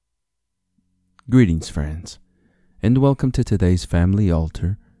Greetings, friends, and welcome to today's Family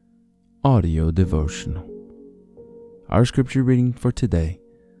Altar audio devotional. Our scripture reading for today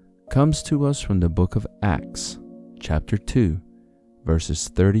comes to us from the book of Acts, chapter 2, verses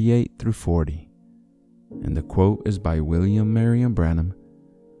 38 through 40, and the quote is by William Marion Branham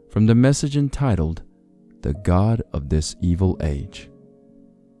from the message entitled, "The God of This Evil Age."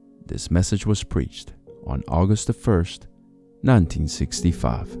 This message was preached on August the 1st,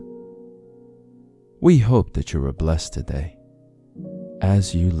 1965. We hope that you are blessed today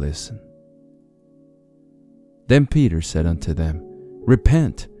as you listen. Then Peter said unto them,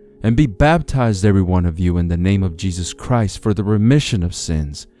 Repent, and be baptized every one of you in the name of Jesus Christ for the remission of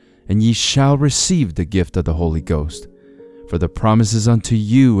sins, and ye shall receive the gift of the Holy Ghost. For the promise is unto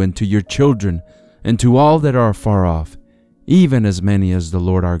you and to your children, and to all that are far off, even as many as the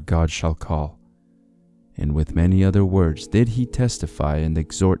Lord our God shall call. And with many other words did he testify and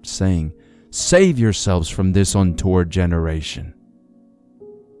exhort, saying, Save yourselves from this untoward generation.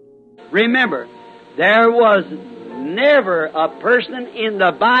 Remember, there was never a person in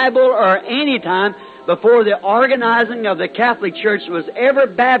the Bible or any time before the organizing of the Catholic Church was ever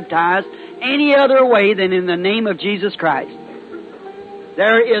baptized any other way than in the name of Jesus Christ.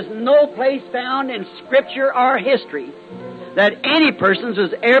 There is no place found in Scripture or history that any person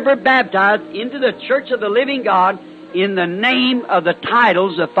was ever baptized into the Church of the living God in the name of the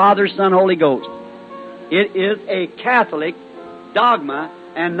titles of Father, Son, Holy Ghost. It is a Catholic dogma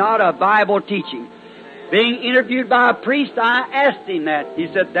and not a Bible teaching. Being interviewed by a priest, I asked him that. He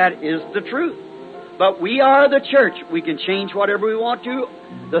said, that is the truth. But we are the church. We can change whatever we want to.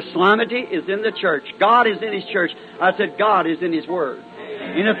 The solemnity is in the church. God is in His church. I said, God is in His Word.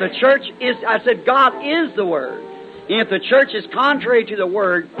 And if the church is, I said, God is the Word. And if the church is contrary to the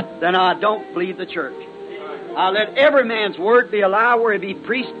Word, then I don't believe the church. I let every man's word be a lie, where he be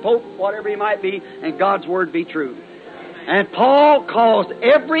priest, pope, whatever he might be, and God's word be true. And Paul calls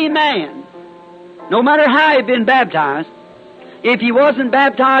every man, no matter how he'd been baptized, if he wasn't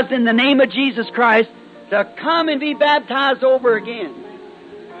baptized in the name of Jesus Christ, to come and be baptized over again.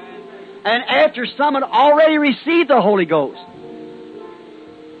 And after some had already received the Holy Ghost.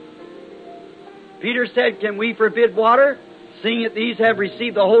 Peter said, Can we forbid water, seeing that these have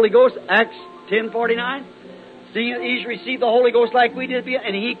received the Holy Ghost? Acts 10:49. Seeing that these received the Holy Ghost like we did,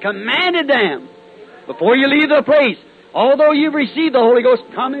 and he commanded them, before you leave the place, although you've received the Holy Ghost,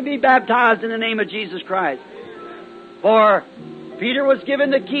 come and be baptized in the name of Jesus Christ. For Peter was given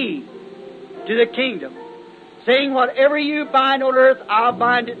the key to the kingdom, saying, Whatever you bind on earth, I'll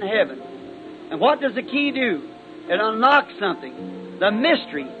bind it in heaven. And what does the key do? It unlocks something, the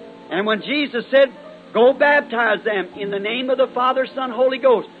mystery. And when Jesus said, Go baptize them in the name of the Father, Son, Holy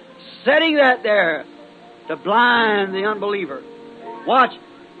Ghost, setting that there to blind the unbeliever. Watch.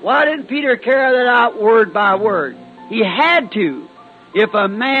 Why didn't Peter carry that out word by word? He had to. If a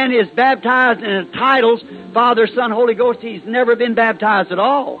man is baptized in the titles, Father, Son, Holy Ghost, he's never been baptized at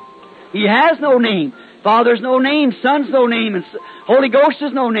all. He has no name. Father's no name, Son's no name, and Holy Ghost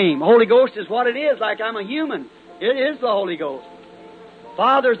is no name. Holy Ghost is what it is, like I'm a human. It is the Holy Ghost.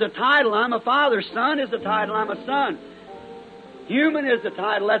 Father's a title, I'm a father. Son is a title, I'm a son. Human is the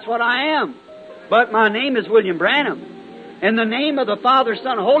title, that's what I am. But my name is William Branham. And the name of the Father,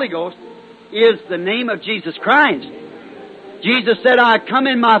 Son, Holy Ghost is the name of Jesus Christ. Jesus said, I come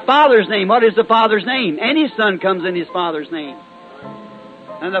in my Father's name. What is the Father's name? Any son comes in his Father's name.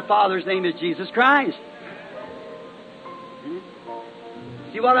 And the Father's name is Jesus Christ.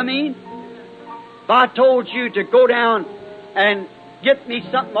 See what I mean? If I told you to go down and get me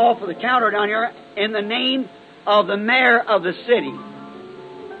something off of the counter down here in the name of the mayor of the city.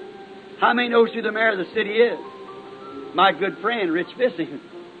 How many knows who the mayor of the city is? My good friend, Rich Vissing.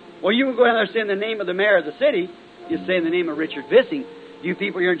 Well, you would go down there and say in the name of the mayor of the city, you say in the name of Richard Vissing. You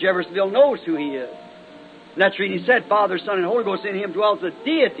people here in Jeffersonville knows who he is. And that's what he said, Father, Son, and Holy Ghost, in him dwells the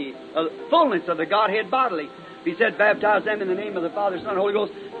deity, the fullness of the Godhead bodily. He said, baptize them in the name of the Father, Son, and Holy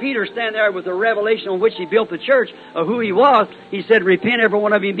Ghost. Peter stand there with the revelation on which he built the church of who he was. He said, repent every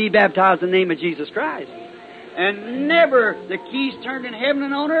one of you and be baptized in the name of Jesus Christ. And never the keys turned in heaven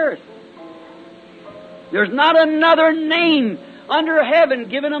and on earth. There's not another name under heaven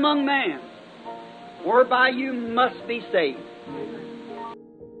given among man whereby you must be saved.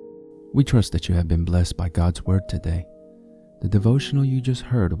 We trust that you have been blessed by God's Word today. The devotional you just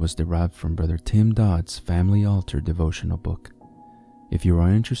heard was derived from Brother Tim Dodd's Family Altar devotional book. If you are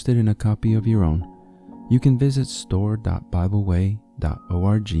interested in a copy of your own, you can visit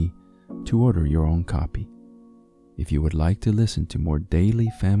store.bibleway.org to order your own copy. If you would like to listen to more daily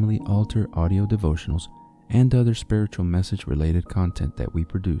Family Altar audio devotionals and other spiritual message-related content that we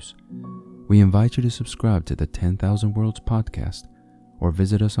produce, We invite you to subscribe to the 10,000 Worlds podcast or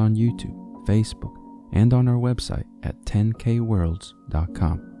visit us on YouTube, Facebook, and on our website at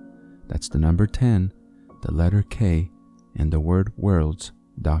 10kworlds.com. That's the number 10, the letter K, and the word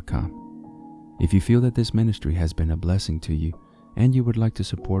worlds.com. If you feel that this ministry has been a blessing to you and you would like to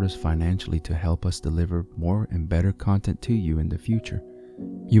support us financially to help us deliver more and better content to you in the future,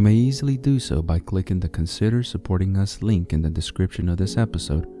 you may easily do so by clicking the Consider Supporting Us link in the description of this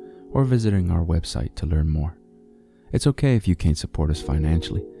episode or visiting our website to learn more. It's okay if you can't support us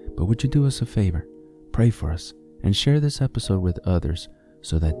financially, but would you do us a favor? Pray for us and share this episode with others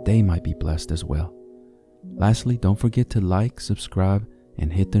so that they might be blessed as well. Lastly, don't forget to like, subscribe,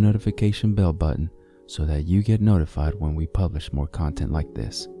 and hit the notification bell button so that you get notified when we publish more content like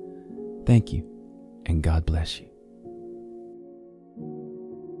this. Thank you, and God bless you.